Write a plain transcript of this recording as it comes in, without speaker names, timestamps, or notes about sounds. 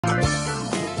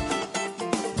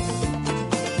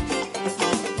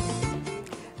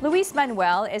Louise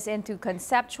Manuel is into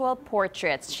conceptual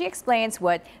portraits. She explains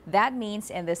what that means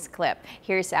in this clip.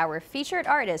 Here's our featured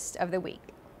artist of the week.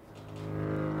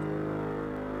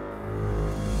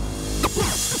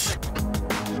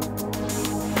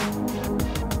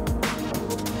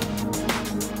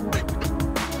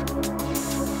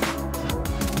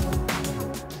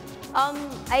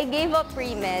 I gave up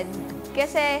pre-med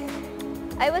kasi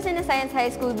I was in a science high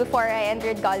school before I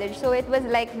entered college, so it was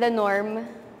like the norm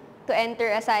to enter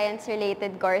a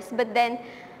science-related course. But then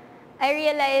I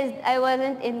realized I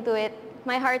wasn't into it.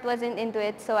 My heart wasn't into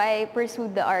it, so I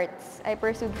pursued the arts. I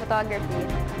pursued photography.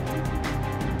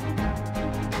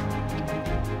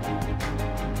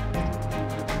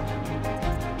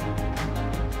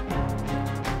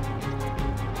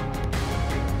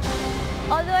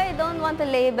 Although I don't want to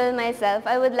label myself,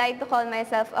 I would like to call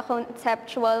myself a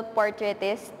conceptual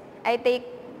portraitist. I take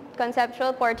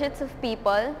conceptual portraits of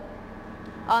people,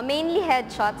 mainly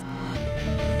headshots.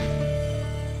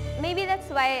 Maybe that's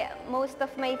why most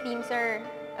of my themes are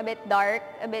a bit dark,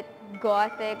 a bit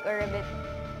gothic, or a bit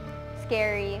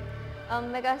scary.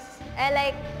 Because I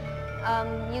like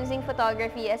using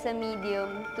photography as a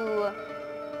medium to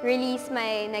release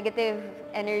my negative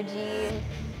energy.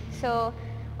 So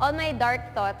all my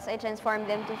dark thoughts, I transform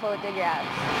them to photographs.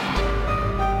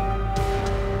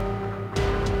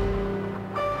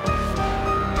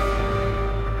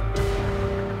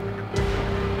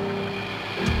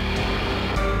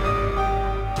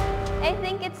 I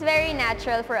think it's very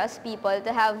natural for us people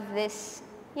to have this,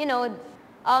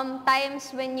 times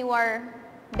when you are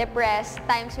depressed,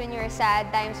 times when you're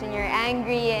sad, times when you're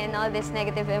angry, and all these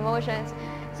negative emotions.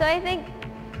 So I think,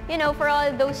 for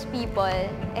all those people,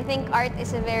 I think art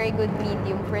is a very good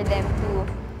medium for them to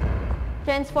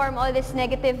transform all these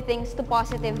negative things to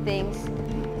positive things.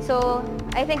 So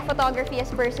I think photography has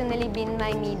personally been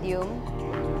my medium.